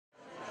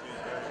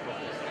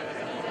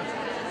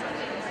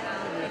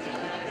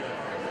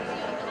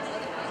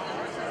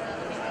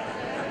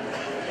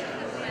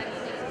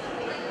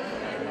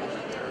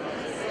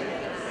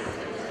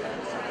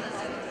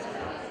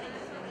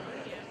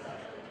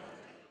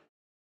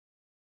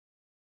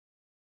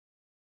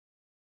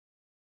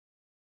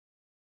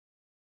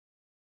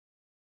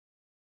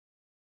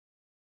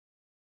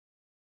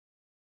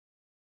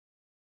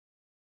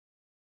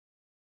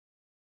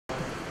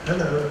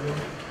Hello.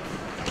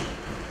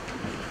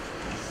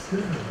 So,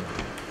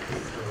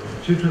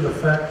 due to the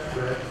fact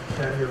that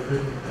Daniel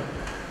didn't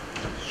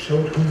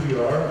showed who we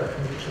are, I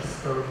think we just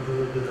started with a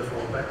little bit of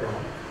our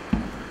background.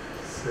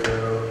 So,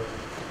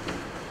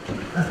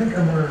 I think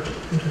I'm going to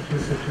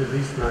introduce you to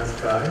this nice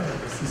guy.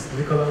 This is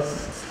Nikolaus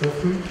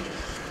Stillfried,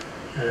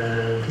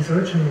 and he's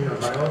originally a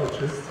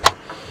biologist,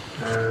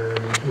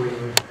 and we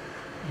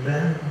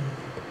then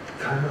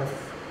kind of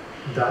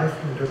dive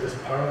into this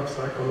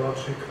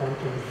parapsychology,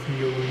 quantum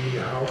theory,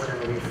 how can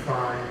we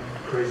find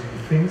crazy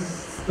things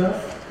stuff,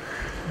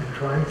 and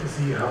trying to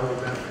see how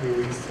that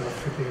theories are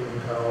fitting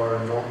into our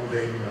normal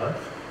daily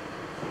life.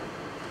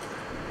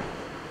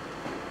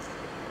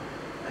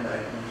 And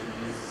I can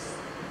introduce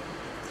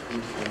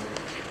you to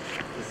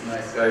this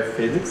nice guy,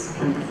 Felix.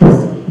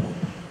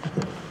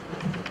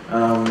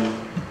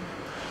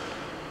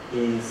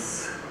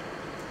 He's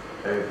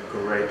a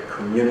great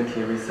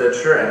community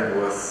researcher and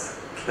was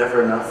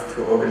clever enough to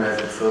organize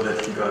it so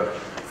that he got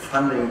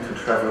funding to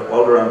travel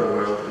all around the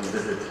world and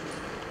visit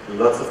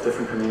lots of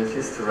different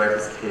communities to write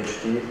his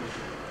PhD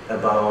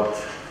about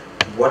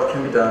what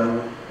can be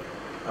done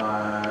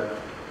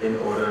in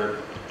order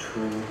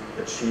to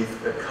achieve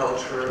a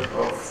culture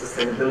of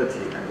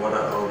sustainability and what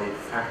are all the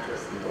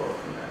factors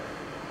involved in that.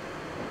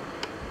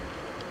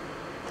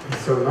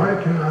 So now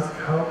I can ask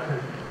how can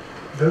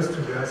those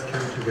two guys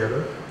came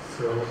together.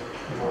 So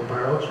I'm a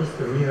biologist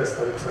and me, I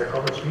studied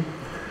psychology.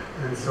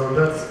 And so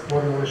that's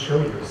what I want to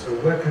show you. So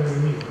where can we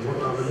meet?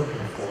 What are we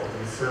looking for?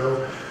 And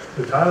so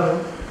the title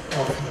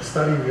of the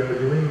study we are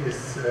doing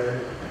is,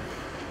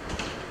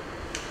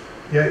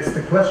 it's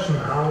the question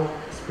how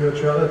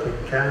spirituality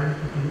can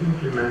be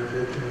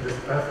implemented in this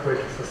pathway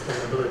to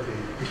sustainability.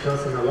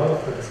 Because in a lot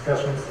of the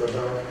discussions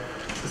about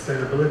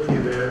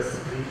sustainability, there's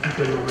the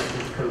economic,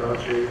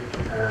 ecology,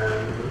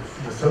 and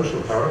the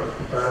social part.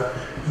 But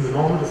in the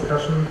normal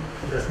discussion,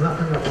 there's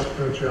nothing about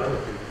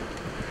spirituality.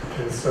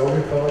 And so we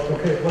thought,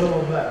 okay, what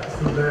about that?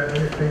 Isn't there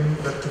anything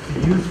that could be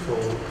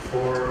useful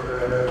for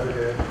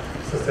the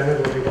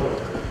sustainable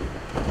development?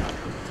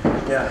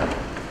 Yeah,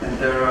 and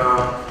there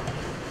are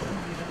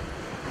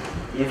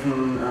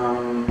even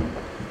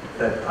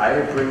that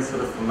I bring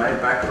sort of from my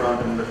background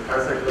in the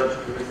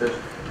parapsychological research,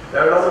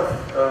 there are a lot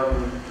of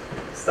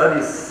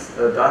studies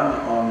done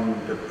on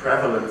the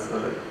prevalence or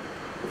the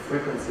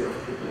frequency of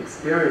people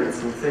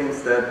experiencing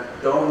things that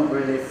don't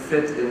really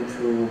fit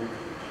into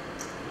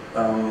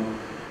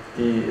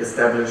the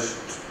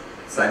established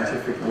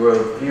scientific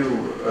worldview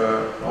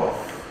of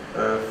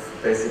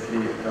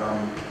basically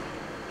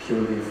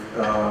purely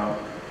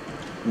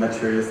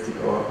materialistic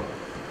or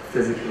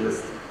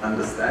physicalist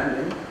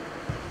understanding.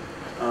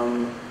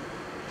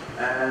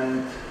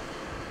 And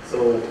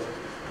so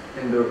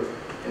in the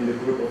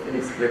group of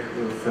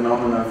inexplicable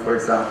phenomena, for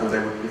example,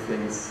 there would be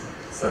things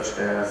such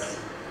as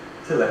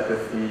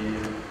telepathy,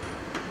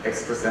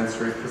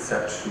 extrasensory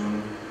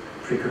perception,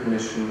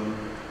 precognition,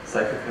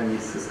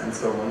 psychokinesis, and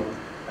so on.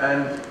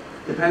 And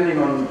depending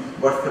on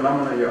what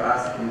phenomena you're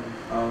asking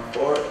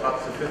for, up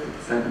to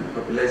 50% of the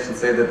population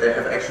say that they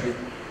have actually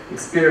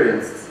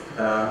experienced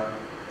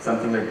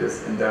something like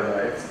this in their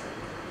lives.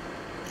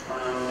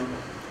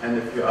 And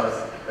if you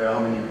ask how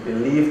many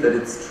believe that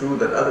it's true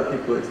that other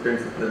people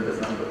experience it, then this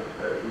number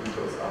even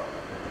goes up.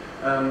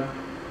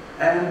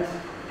 And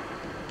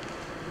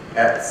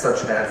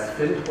such as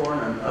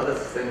Findhorn and other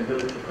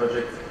sustainability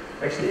projects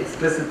actually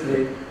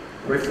explicitly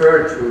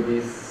refer to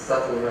these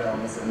subtle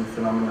realms and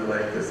phenomena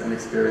like this and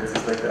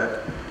experiences like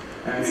that,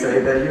 and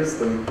say they use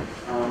them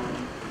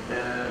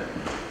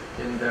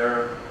in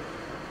their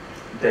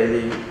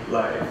daily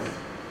lives.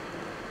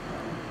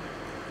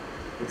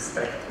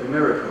 Expect a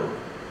miracle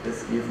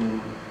is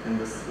even in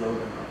the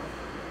slogan of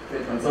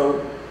Findhorn.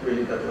 So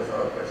really that was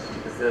our question.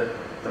 Is there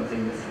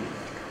something missing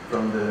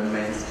from the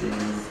mainstream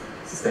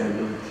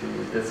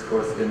sustainability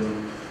discourse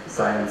in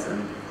science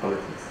and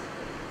politics?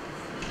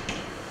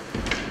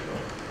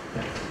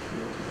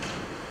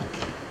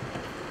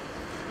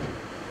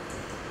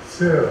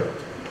 So,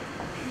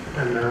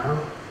 and now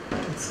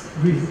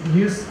we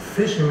use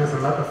fishing as a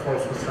metaphor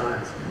for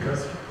science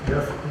because you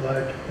have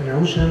like an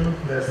ocean,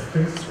 there's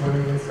things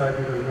swimming inside,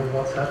 you don't know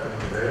what's happening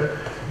there,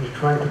 and you're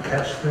trying to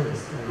catch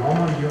things. And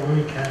normally you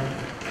only can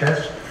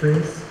catch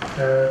things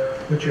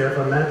which you have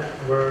a net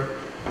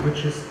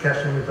which is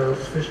catching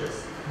those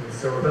fishes. And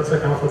so that's a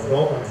kind of a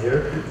problem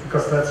here,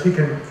 because we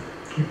can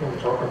keep on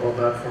talking about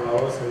that for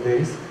hours and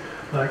days.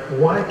 Like,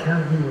 why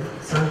can't we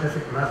with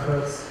scientific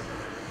methods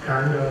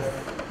kind of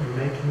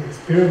making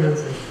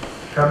experiments and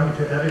coming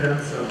to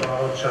evidence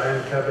about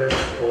giant cabbage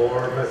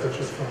or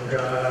messages from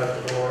God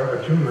or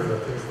attunement or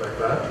things like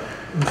that.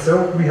 And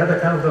so we had a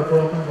kind of a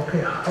problem,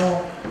 okay,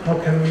 how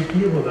can we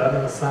deal with that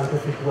in a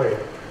scientific way?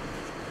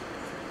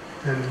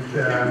 And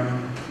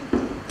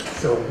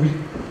so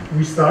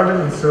we started,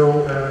 and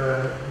so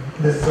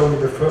this is only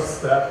the first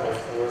step of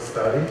our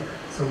study.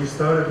 So we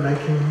started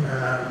making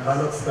a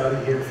pilot study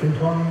here in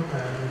Findhorn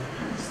and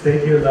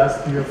stayed here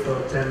last year for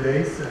 10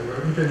 days, and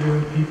we're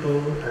interviewing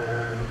people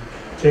and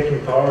taking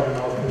part in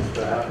all things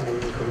that are happening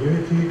in the community.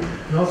 community,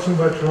 and also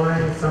we're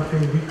trying something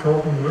we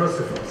call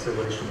immersive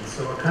observation.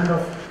 So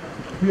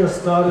we have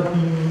started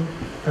being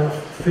kind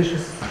of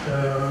fishes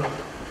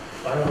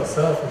by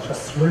ourselves and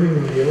just swimming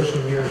in the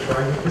ocean here and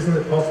trying, isn't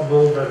it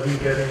possible that we're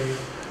getting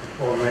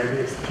or maybe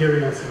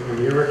experiencing a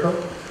miracle?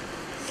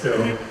 So,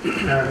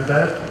 and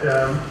that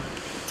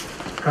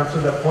comes to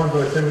that point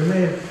where we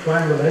made a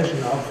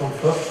triangulation out from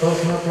first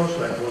person approach,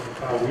 like what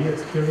are we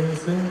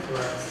experiencing,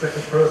 where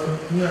second person,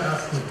 we are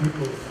asking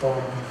people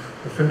from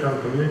the Fintron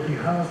community,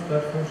 how is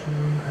that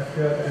functioning, have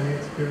you had any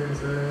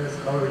experiences,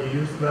 how do you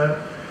use that,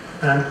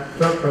 and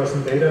third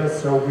person data,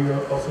 so we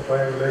are also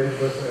triangulated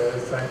with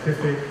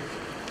scientific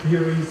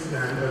theories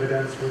and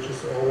evidence which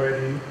is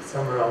already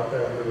somewhere out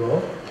there in the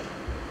world.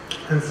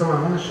 And so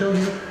I want to show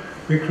you,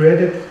 we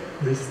created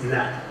this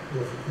net.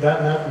 With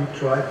that net we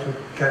tried to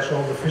catch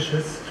all the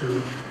fishes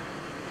to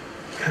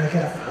kind of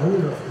get a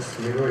hold of this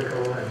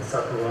miracle and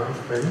subtle around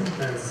thing.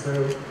 And so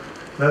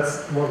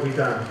that's what we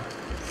done.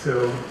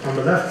 So on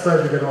the left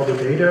side we get all the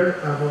data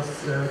I was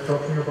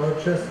talking about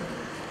just.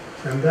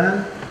 And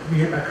then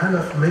we are kind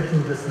of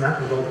making this net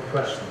with all the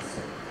questions.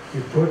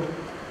 We put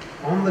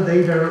on the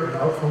data and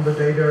out from the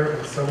data,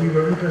 and so we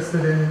were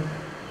interested in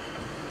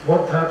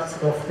what types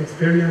of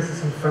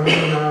experiences and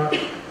phenomena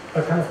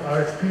are kind of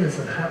our experience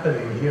and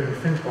happening here in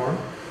Fintron.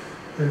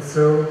 And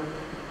so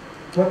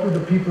what do the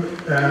people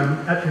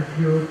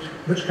attribute,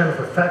 which kind of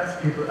effects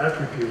people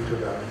attribute to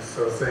them?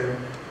 So saying,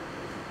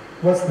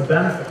 what's the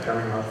benefit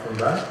coming out from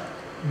that?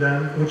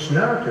 Then which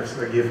narratives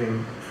they're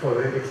giving for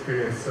the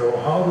experience. So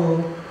how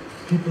do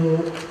people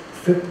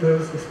fit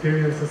those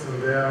experiences in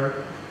their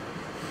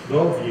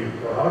worldview,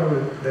 or how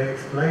do they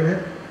explain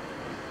it?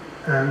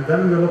 And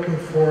then we're looking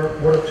for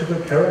what are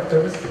typical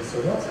characteristics.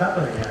 So what's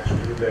happening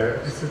actually there?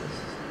 Is it,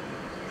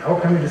 how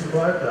can we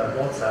describe that?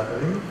 What's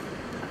happening?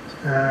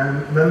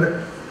 And then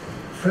the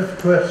fifth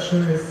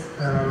question is,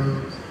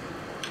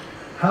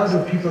 how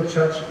do people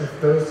judge if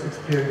those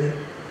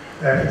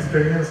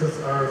experiences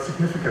are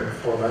significant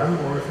for them,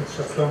 or if it's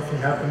just something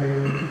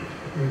happening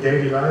in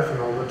daily life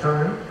and all the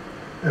time?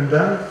 And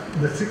then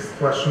the sixth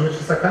question, which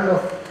is a kind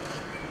of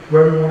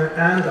where we want to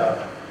end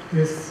up,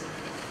 is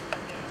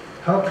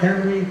how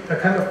can we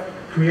kind of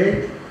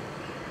create,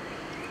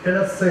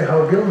 let's say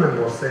how Gilman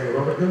was saying,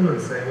 Robert Gilman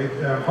saying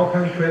it, how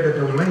can we create a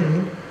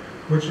domain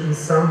which in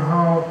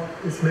somehow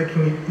is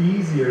making it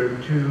easier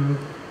to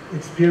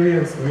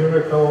experience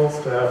miracles,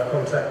 to have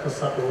contact with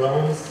subtle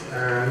realms,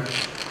 and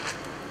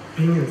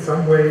being in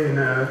some way in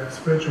a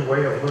spiritual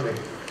way of living.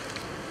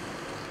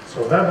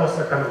 So that was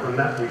a kind of a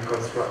net we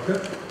constructed.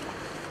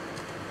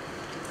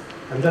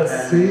 And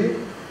let's see.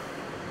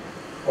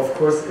 Of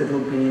course, it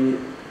will be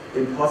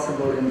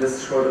impossible in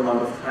this short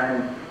amount of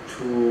time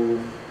to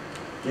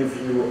give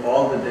you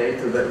all the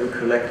data that we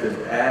collected,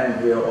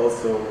 and we are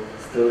also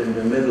still in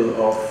the middle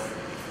of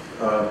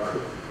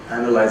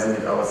analyzing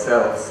it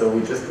ourselves. So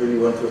we just really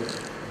want to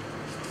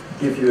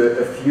give you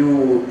a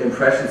few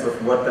impressions of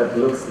what that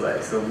looks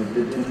like. So we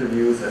did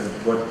interviews, and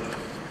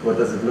what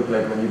does it look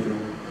like when you do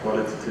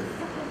qualitative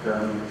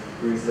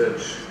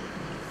research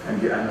and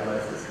you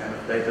analyze this kind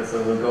of data.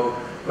 So we'll go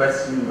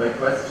question by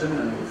question,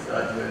 and we'll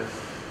start with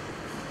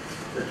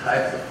the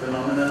types of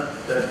phenomena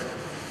that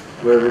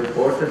were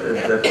reported and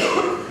that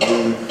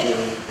we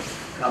feel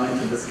come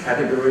into this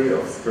category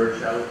of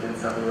spirituality and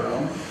subtle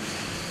realms.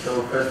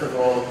 So first of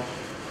all,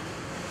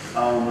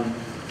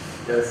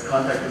 there's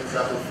contact with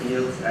subtle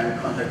fields and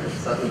contact with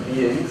subtle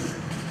beings.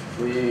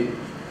 We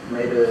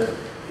made a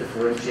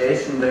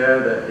differentiation there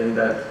that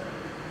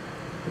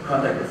the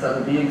contact with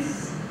subtle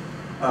beings,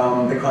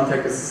 the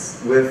contact is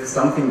with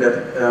something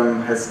that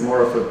has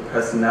more of a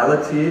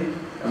personality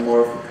and more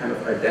of a kind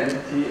of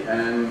identity,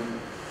 and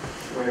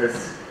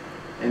whereas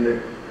in the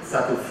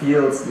subtle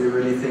fields we're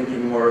really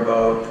thinking more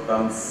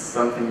about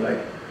something like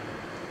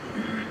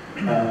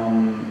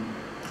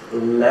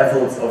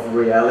levels of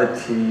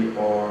reality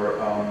or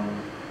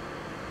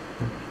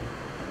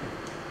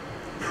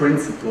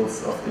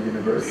principles of the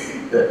universe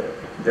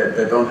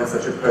that don't have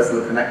such a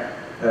personal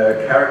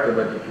character,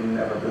 but you can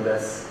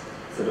nevertheless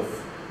sort of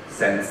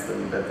sense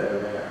them, that they're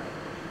there.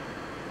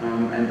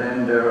 And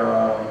then there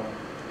are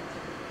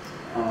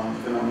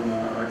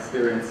phenomena or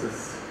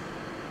experiences.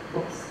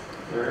 Oops,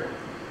 sorry.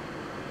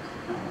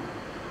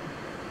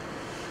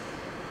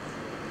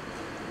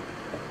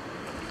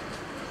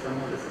 Some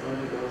of this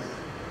only goes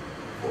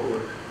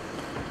forward.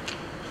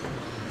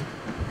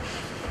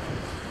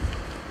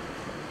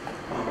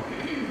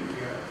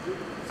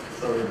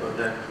 Sorry about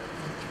that.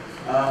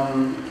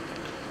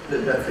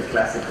 That's the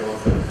classical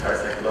sort of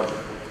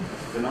parapsychological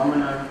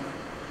phenomena.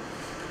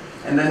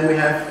 And then we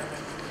have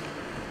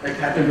a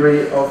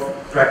category of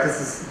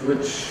practices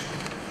which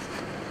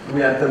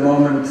we at the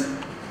moment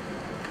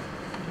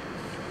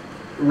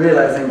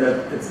realizing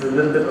that it's a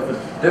little bit of a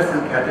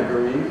different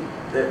category,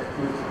 that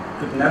we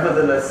could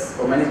nevertheless,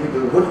 or many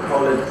people would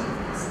call it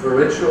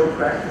spiritual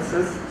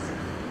practices,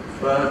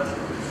 but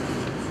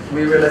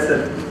we realize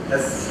that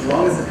as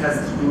long as it has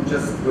to do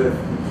just with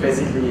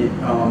basically,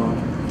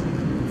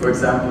 for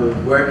example,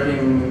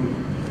 working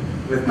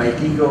with my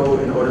ego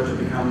in order to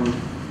become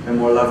a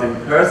more loving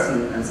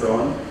person and so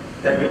on,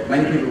 that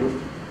many people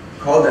would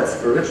call that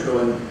spiritual,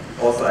 and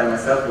also I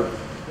myself would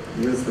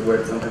use the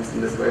word sometimes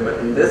in this way, but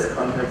in this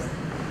context,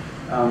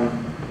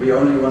 we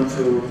only want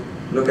to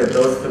look at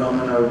those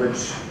phenomena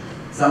which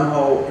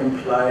somehow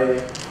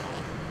imply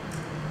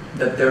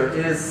that there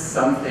is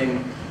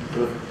something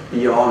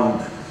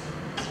beyond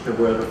the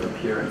world of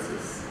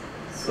appearances.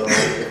 So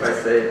if I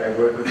say I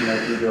work with my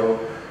ego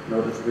in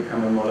order to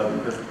become a more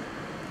loving person,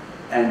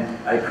 and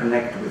I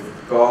connect with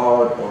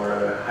God or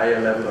a higher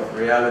level of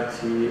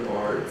reality,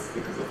 or it's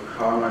because of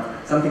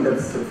karma, something that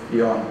is sort of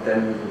beyond,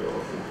 then we would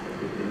also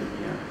begin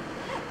here.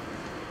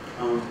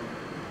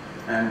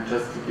 And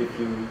just to give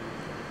you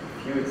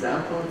a few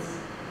examples,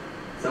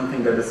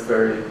 something that is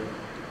very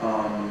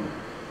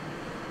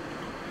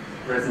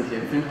present here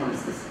in Finton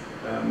is this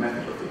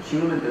method of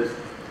attunement. There's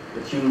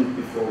attunement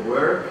before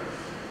work,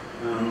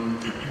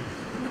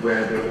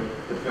 where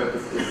the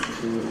purpose is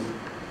to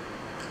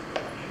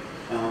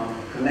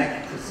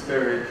connect to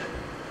spirit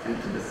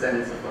and to the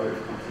sense of how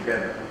we've come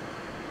together.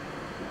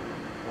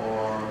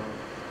 Or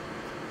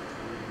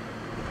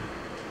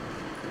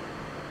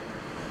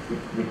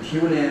we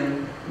tune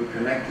in, we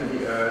connect to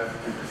the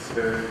earth and to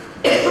spirit,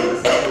 to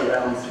the subtle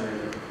realms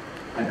really,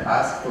 and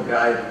ask for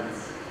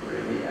guidance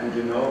really. And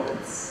you know,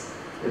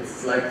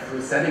 it's like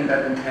through setting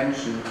that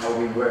intention how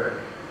we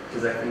work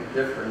is, I think,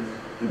 different,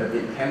 and that the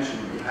intention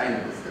behind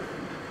it is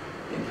different.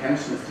 The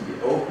intention is to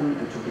be open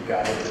and to be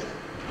guided.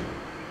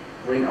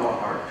 Bring our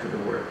heart to the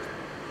work.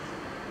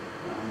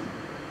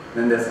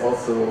 Then there's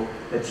also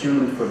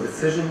attunement for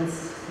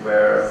decisions,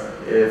 where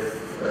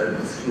if a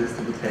decision is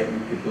to be taken,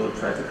 people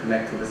try to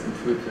connect to this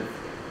intuitive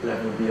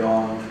level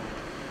beyond,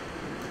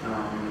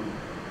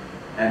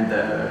 and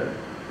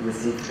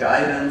receive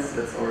guidance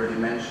that's already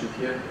mentioned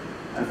here.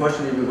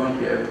 Unfortunately, we won't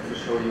be able to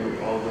show you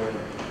all the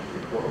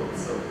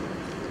quotes. So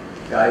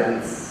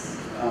guidance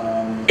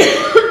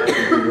has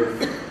to do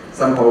with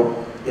somehow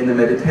in a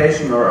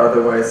meditation or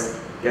otherwise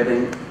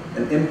getting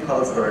an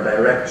impulse or a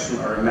direction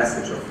or a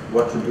message of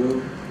what to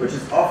do, which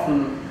is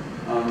often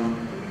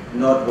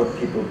not what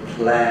people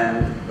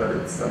plan, but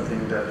it's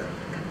something that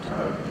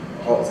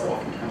also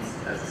often comes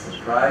as a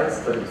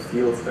surprise, but it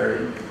feels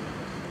very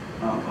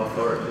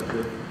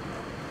authoritative.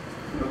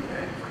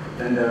 Okay.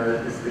 Then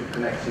there is the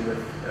connection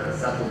with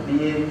subtle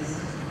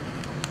beings.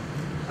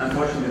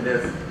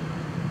 Unfortunately,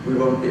 we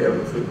won't be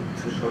able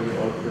to show you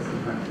all of this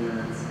in 20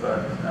 minutes,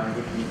 but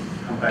we can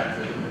come back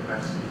to it in the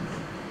questions.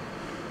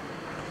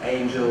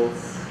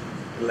 Angels,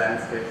 the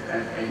landscape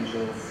and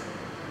angels.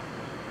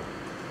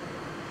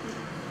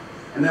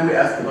 And then we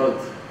asked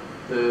about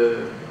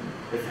the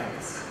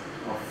effects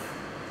of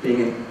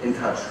being in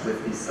touch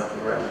with these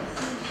subtle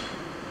realms.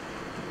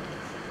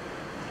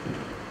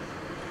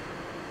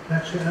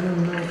 Actually, I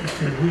don't know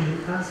if we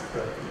really asked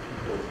that to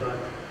people, but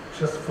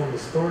just from the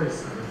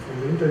stories and from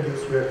the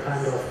interviews, we are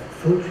kind of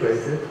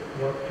filtrated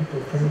what people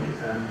think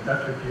and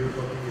attribute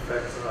what the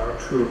effects are.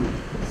 True.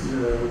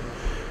 So,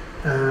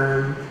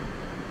 and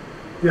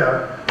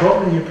yeah,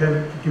 probably you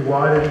can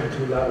divide it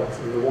into levels.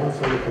 And the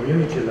ones on the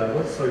community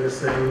level, so you're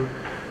saying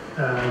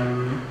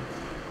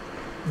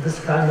this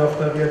kind of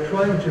that we are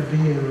trying to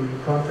be in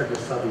contact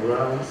with subtle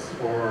realms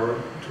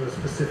or to a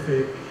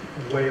specific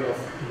way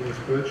of being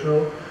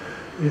spiritual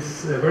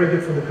is very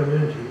good for the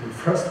community. The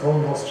first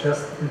one was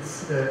just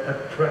it's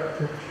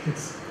attractive.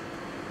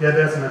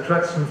 There's an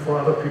attraction for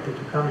other people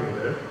to come in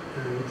there,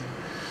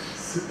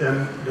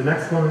 and the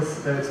next one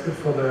is it's good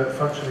for the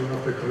functioning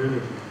of the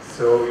community.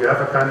 So you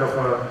have a kind of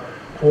a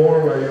core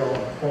where you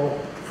all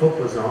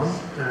focus on,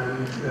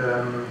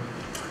 and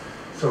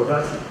so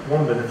that's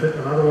one benefit.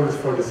 Another one is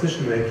for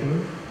decision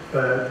making,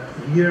 but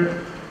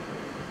here,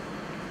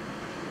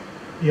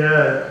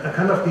 yeah,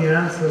 kind of the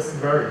answers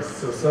varies.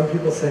 So some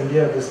people saying,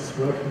 yeah, this is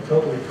working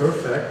totally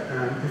perfect,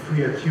 and if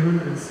we attune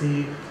and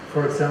see,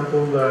 for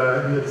example,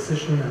 in the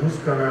decision who's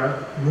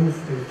gonna move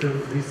into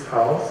this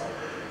house,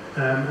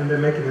 and they're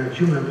making an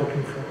attunement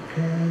looking for,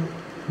 okay,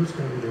 who's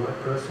going to be the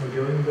right person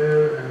going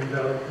there, and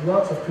there are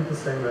lots of people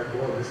saying like,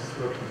 wow, this is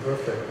working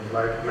perfect, and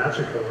like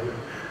magical, and it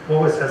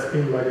always has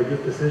been like a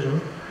good decision,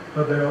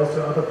 but there are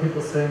also other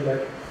people saying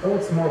like, oh,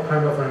 it's more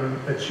kind of an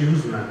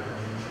attunement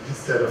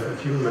instead of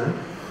attunement.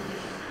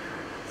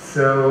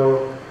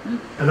 So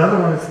another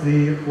one is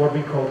the what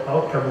we call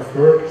outcome of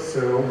work.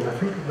 So I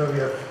think that we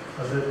have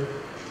a little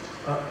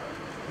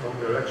wrong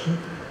direction,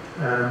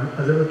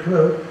 a little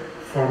quote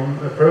from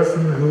a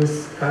person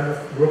who's kind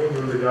of working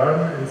in the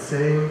garden and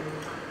saying,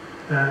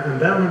 and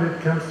then when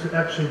it comes to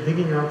actually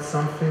digging out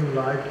something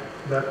like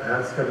that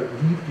has got a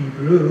deep, deep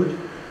root,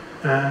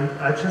 and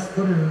I just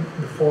put in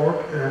the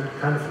fork and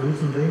kind of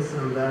loosen things,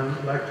 and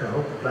then like to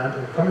hold the plant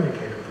and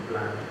communicate with the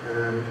plant,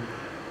 and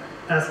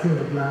asking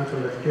the plant to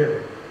let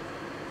go.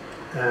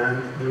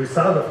 And the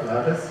result of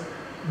that is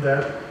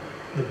that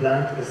the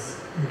plant is,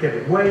 you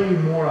get way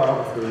more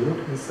out of the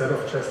root instead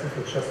of just if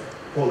it's just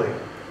pulling.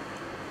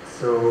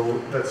 So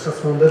that's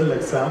just one little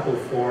example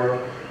for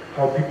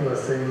how people are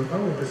saying,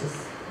 oh, this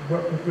is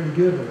working pretty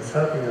good and it's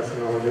helping us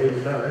in our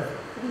daily life.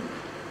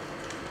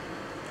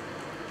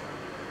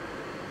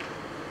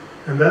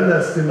 And then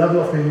there's the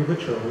level of the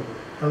individual.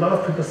 A lot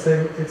of people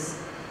say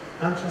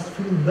I'm just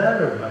feeling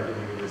better by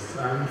doing this.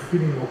 I'm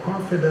feeling more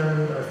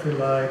confident. I feel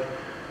like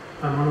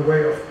I'm on a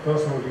way of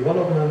personal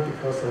development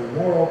because I'm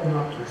more open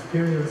up to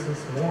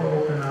experiences, more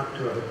open up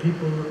to other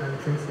people and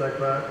things like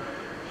that.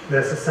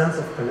 There's a sense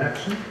of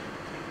connection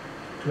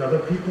to other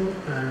people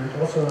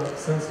and also a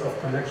sense of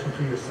connection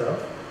to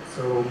yourself.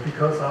 So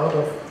because out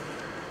of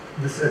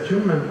this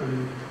attunement,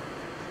 and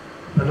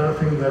another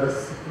thing that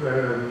is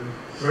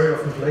very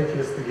often played here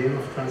is the game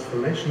of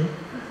transformation.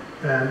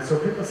 And so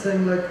people are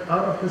saying, like,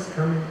 out of this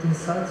coming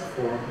insights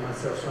for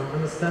myself, so I'm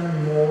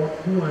understanding more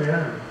who I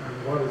am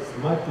and what is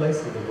my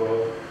place in the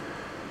world.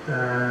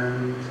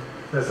 And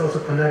there's also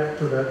connected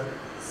to that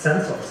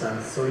sense of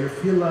sense. So you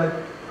feel like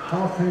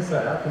how things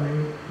are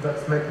happening,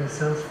 that's making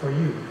sense for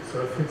you.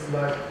 So it feels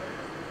like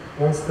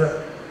one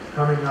step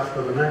coming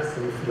after the next,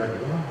 and you feel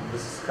like, wow,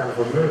 this is kind of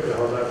a miracle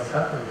how that has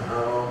happened,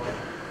 how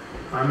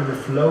I'm in the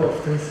flow of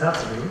things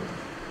happening.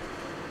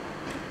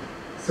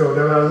 So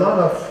there are a lot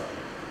of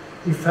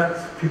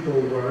effects people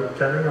were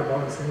telling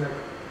about and saying like,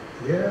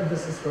 yeah,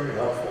 this is very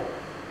helpful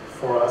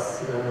for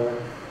us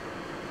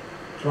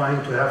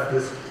trying to have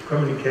this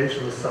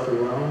communication with subtle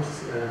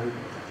realms and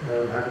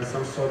having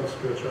some sort of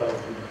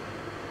spirituality.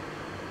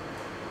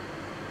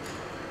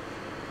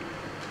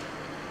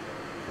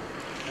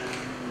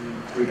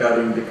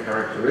 Regarding the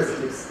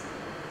characteristics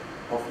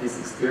of these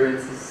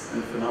experiences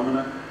and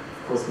phenomena,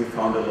 of course we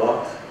found a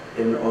lot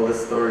in all the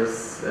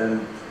stories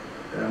and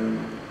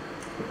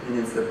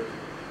opinions that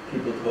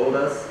people told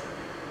us.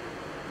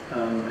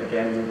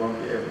 Again, we won't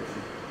be able to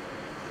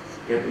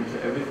get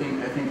into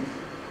everything. I think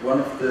one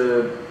of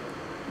the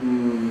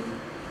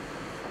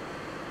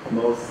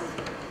most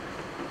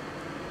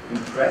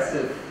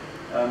impressive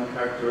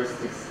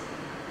characteristics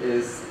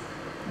is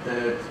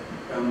that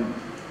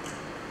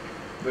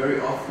very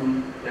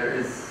often there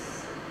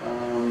is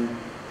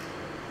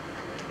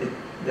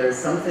there's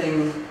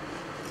something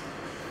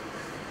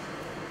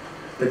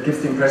that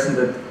gives the impression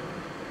that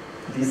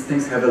these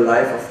things have a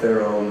life of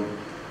their own.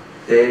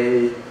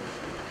 They're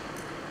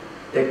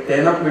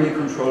not really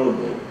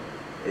controllable.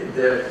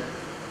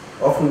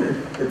 Often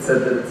it's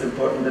said that it's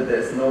important that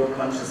there's no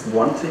conscious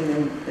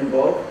wanting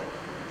involved,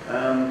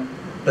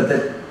 but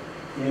that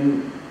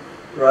you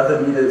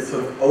rather need a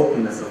sort of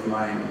openness of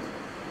mind.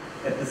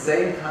 At the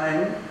same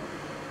time,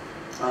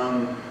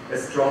 a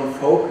strong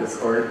focus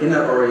or an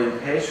inner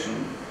orientation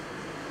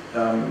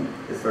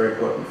is very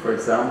important. For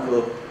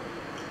example,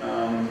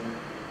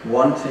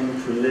 wanting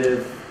to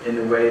live in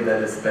a way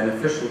that is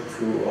beneficial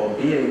to all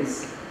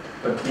beings,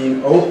 but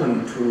being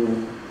open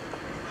to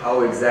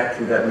how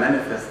exactly that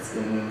manifests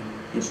in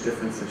each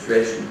different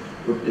situation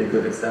would be a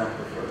good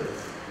example for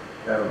this.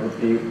 Would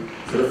be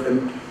sort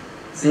of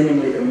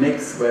seemingly a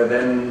mix where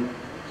then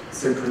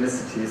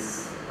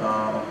synchronicities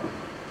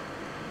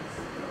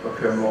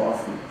occur more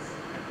often.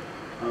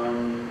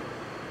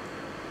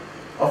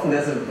 Often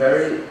there's a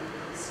very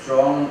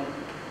strong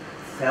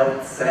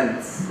felt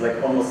sense,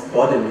 like almost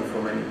bodily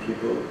for many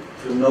people,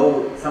 to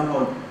know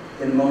somehow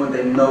in the moment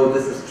they know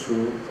this is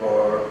true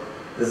or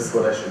this is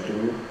what I should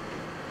do,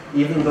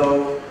 even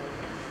though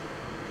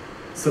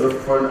sort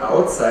of for an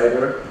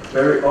outsider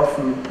very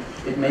often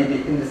it may be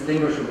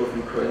indistinguishable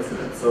from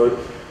coincidence. So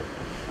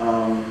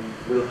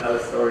we'll tell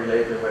a story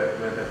later where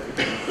that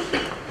becomes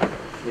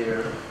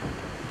clear.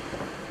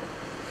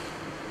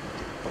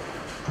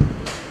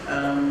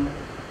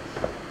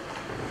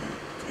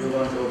 We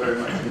won't go very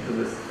much into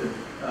this.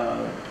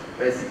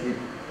 Basically,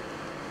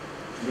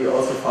 we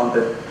also found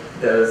that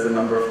there is a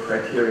number of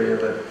criteria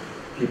that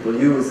people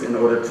use in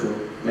order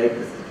to make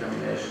this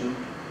determination,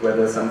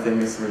 whether something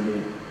is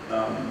really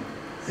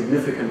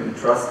significant and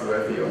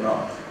trustworthy or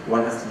not.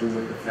 One has to do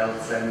with the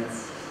felt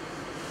sense,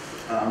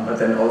 but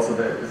then also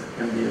there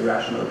can be a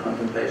rational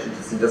contemplation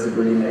to see, does it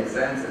really make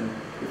sense? And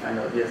you find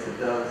out, yes, it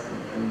does,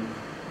 and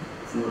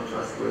it's not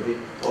trustworthy.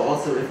 Or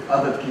also if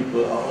other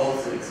people are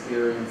also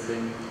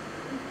experiencing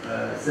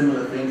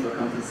similar things or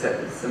come to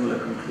similar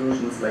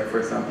conclusions, like for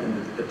example in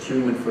the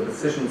attunement for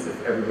decisions,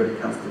 if everybody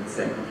comes to the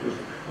same conclusion.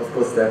 Of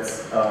course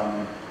that's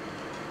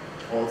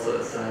also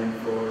a sign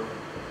for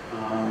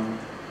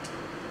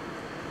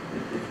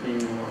it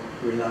being more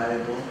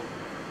reliable.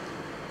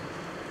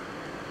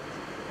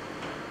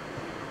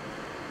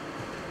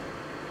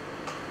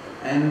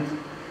 And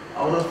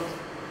out of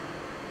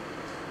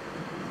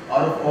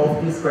all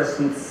of these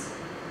questions,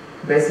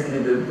 basically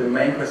the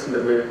main question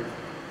that we're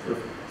sort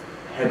of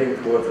heading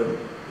towards and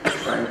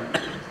trying to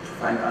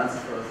find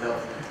answers for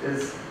ourselves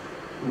is,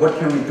 what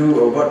can we do,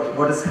 or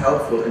what is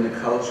helpful in a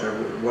culture?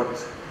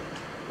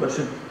 What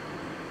should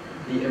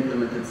be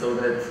implemented so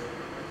that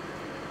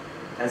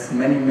as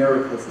many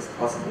miracles as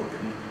possible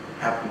can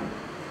happen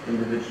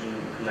individually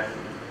and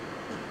collectively?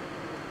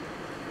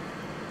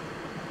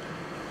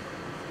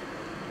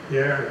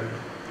 Yeah,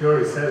 you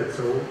already said it.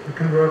 So you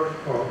can work,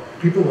 or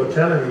people were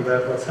telling me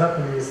that what's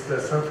happening is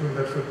there's something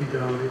that should be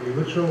done on the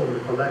individual, on the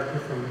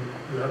collective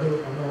level,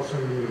 and also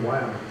in the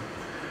environment.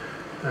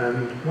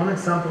 And one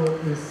example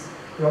is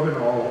Robin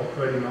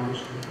already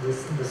mentioned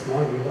this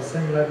morning. He was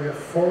saying that we have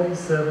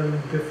 47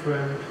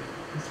 different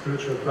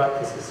spiritual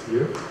practices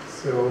here.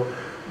 So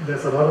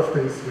there's a lot of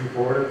things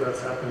reported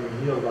that's happening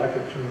here, like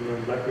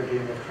attunement, like the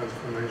game of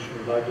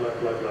transformation, like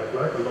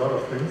a lot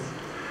of things.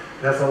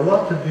 There's a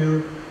lot to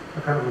do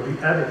kind of with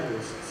the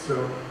attitudes. So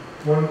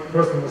one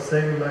person was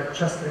saying like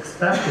just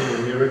expecting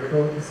a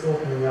miracle is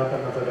opening up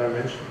another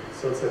dimension.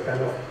 So it's a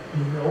kind of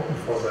being open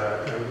for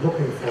that and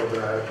looking for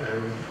that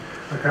and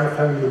kind of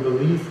having the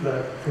belief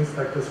that things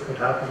like this could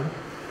happen.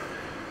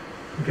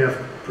 You can have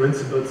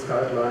principles,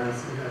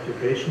 guidelines in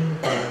education.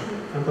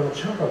 I'm going to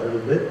jump a little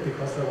bit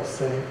because I was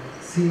saying,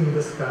 seeing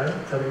this guy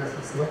telling us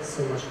it's not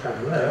so much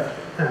time left,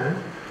 and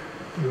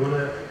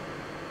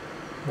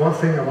one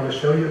thing I want to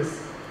show you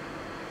is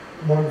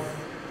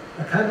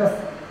a kind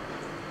of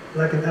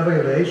like an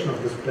evaluation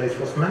of this place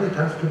was many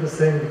times people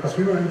saying, because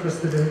we were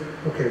interested in,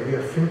 okay, we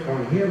have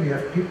Finton here, we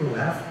have people who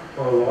have,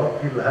 or a lot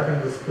of people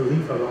having this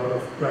belief, a lot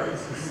of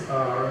practices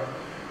are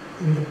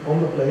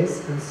on the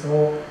place, and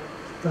so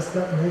does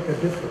that make a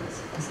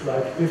difference? It's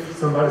like if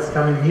somebody's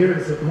coming here,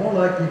 is it more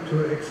likely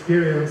to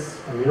experience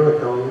a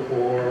miracle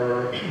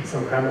or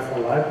some kind of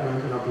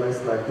enlightenment in a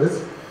place like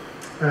this?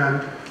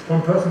 And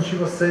one person, she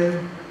was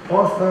saying,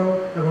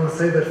 also, I want to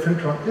say that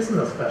Finton isn't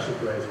a special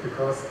place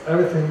because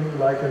everything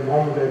like in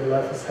normal daily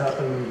life is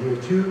happening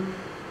here too.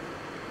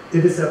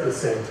 It is at the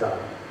same time.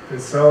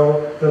 And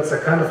so that's a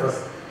kind of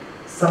a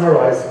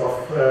summarize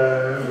of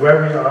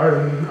where we are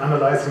in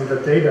analyzing the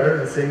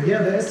data and saying,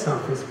 yeah, there is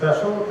something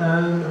special,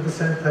 and at the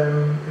same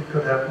time it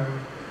could happen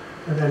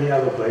in any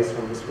other place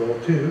on this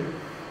world too.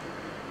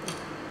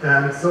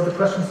 And so the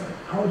question is,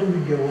 how do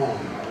we go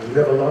on now? And we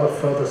have a lot of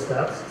further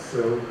steps.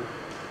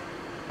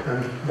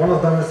 And one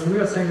of them is we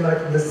are saying like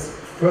this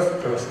first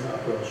person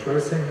approach. We're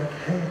saying like,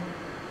 hey,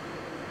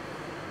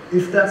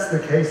 if that's the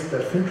case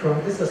that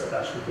Finton is a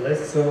special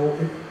place, so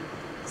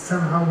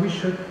somehow we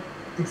should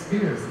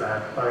experience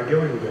that by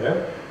going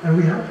there. And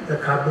we had a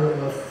couple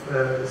of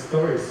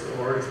stories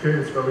or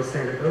experience where we're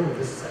saying like, oh,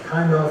 this is a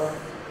kind of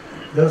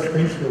those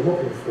things we're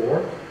looking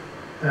for.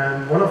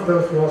 And one of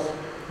those was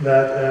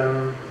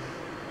that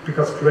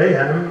because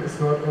Graham is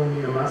not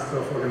only a master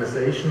of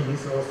organization,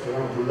 he's also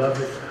one of the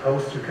loveliest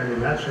hosts you can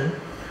imagine.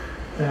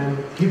 And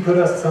he put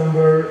us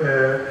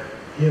somewhere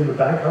here in the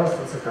bank house,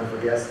 it's a kind of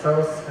a guest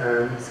house,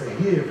 and say,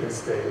 here you can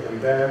stay.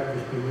 And there,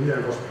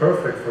 it was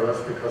perfect for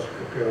us because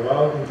we could go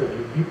out,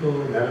 interview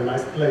people, and had a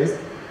nice place.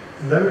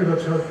 And then we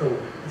got told, oh,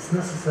 it's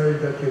necessary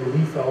that you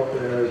leave out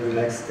there the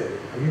next day.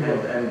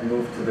 And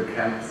move to the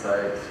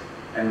campsite.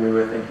 And we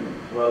were thinking,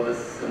 well, this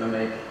is going to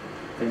make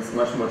things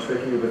much more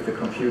tricky with the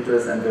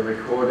computers and the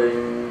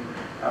recording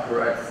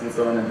apparatus and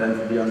so on, and then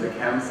to be on the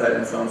campsite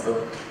and so on.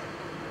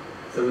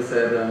 So we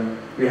said,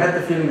 we had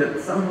the feeling that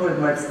somehow it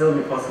might still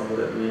be possible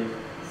that we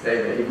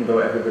stay there, even though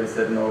everybody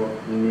said, no,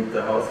 we need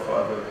the house for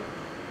other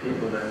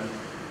people then.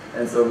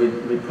 And so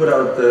we put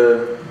out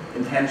the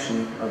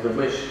intention or the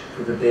wish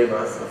to the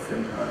devas of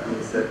Finton, and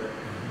we said,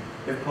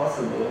 if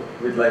possible,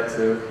 we'd like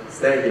to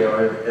stay here,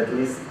 or at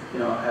least,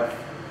 have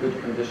good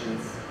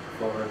conditions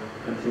for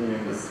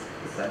continuing this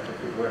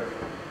scientific work.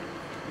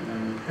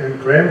 And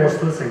Graham was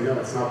still saying, no,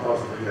 it's not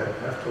possible, you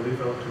have to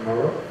leave out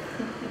tomorrow.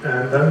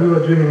 And then we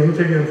were doing an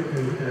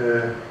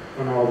interview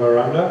on our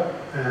veranda,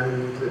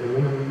 and the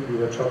woman we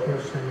were talking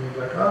to saying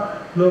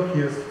like, look,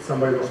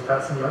 somebody was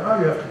passing, like,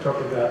 you have to talk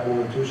to that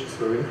woman too, she's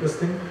very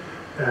interesting.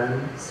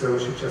 And so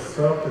she just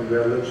stopped, and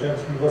very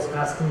gently was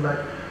asking like,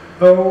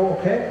 oh,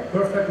 okay,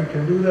 perfect, we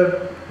can do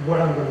that,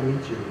 what I'm going to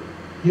meet you.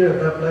 Here at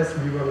that place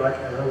we were like,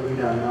 oh, we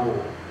don't know,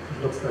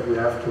 it looks like we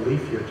have to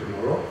leave here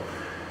tomorrow.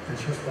 And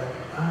she was like,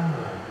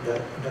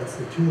 that's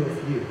the two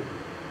of you.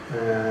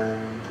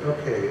 And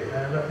okay,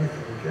 let me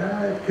think.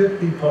 It could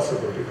be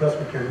possible because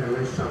we can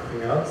arrange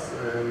something else,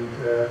 and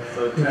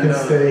so you can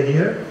stay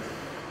here.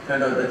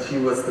 Turned out that she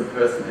was the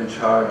person in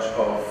charge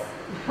of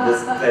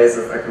this place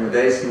of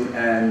accommodation,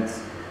 and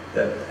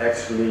that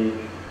actually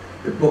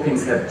the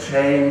bookings had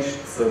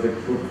changed, so the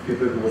group of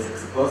people who was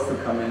supposed to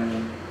come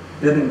in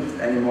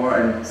didn't anymore,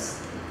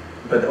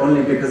 but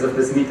only because of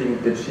this meeting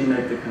did she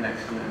make the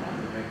connection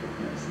and make the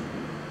connection.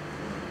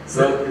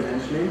 So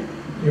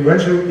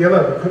Eventually, yeah,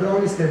 but we could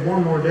only stay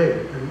one more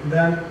day and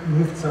then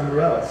moved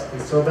somewhere else.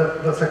 And so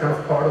that's a kind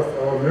of part of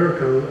our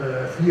miracle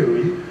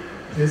theory,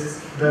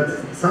 is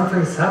that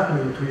something's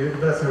happening to you,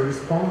 that's a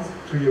response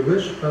to your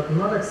wish, but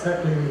not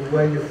exactly in the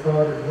way you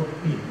thought it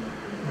would be.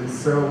 And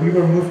so we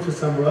were moved to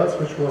somewhere else,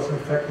 which was in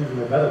fact even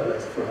a better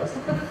place for us.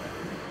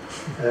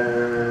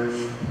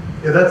 And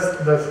yeah,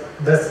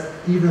 that's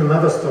even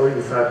another story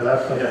inside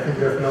that, but I think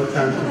we have no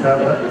time to tell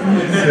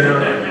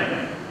that.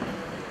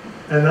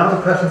 And now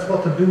the question is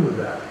what to do with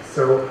that.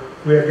 So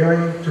we are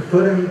going to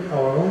put in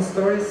our own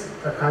stories,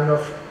 a kind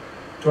of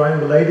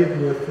triangulated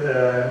with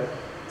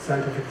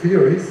scientific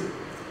theories.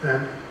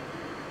 And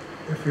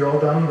if we all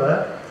done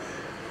that,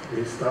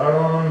 we start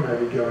on,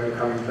 maybe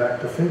coming back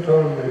to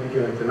Finton, maybe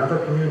going to another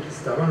community,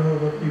 Stavanger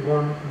would be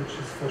one, which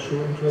is for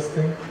sure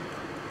interesting.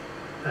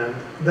 And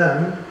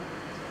then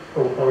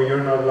Oh,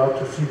 you're not allowed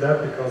to see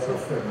that because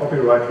of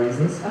copyright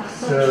reasons.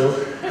 So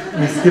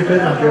we skip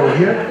it and go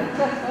here.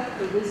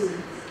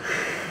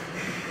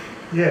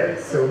 Yeah,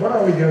 so what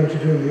are we going to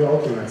do in the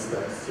ultimate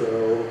step?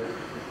 So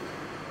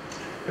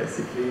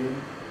basically,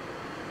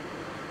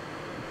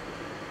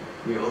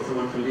 we also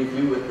want to leave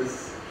you with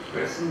this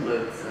question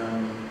that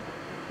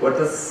what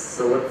does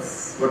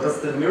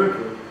the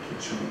miracle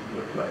kitchen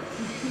look like?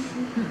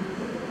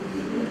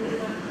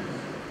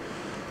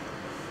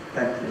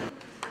 Thank you.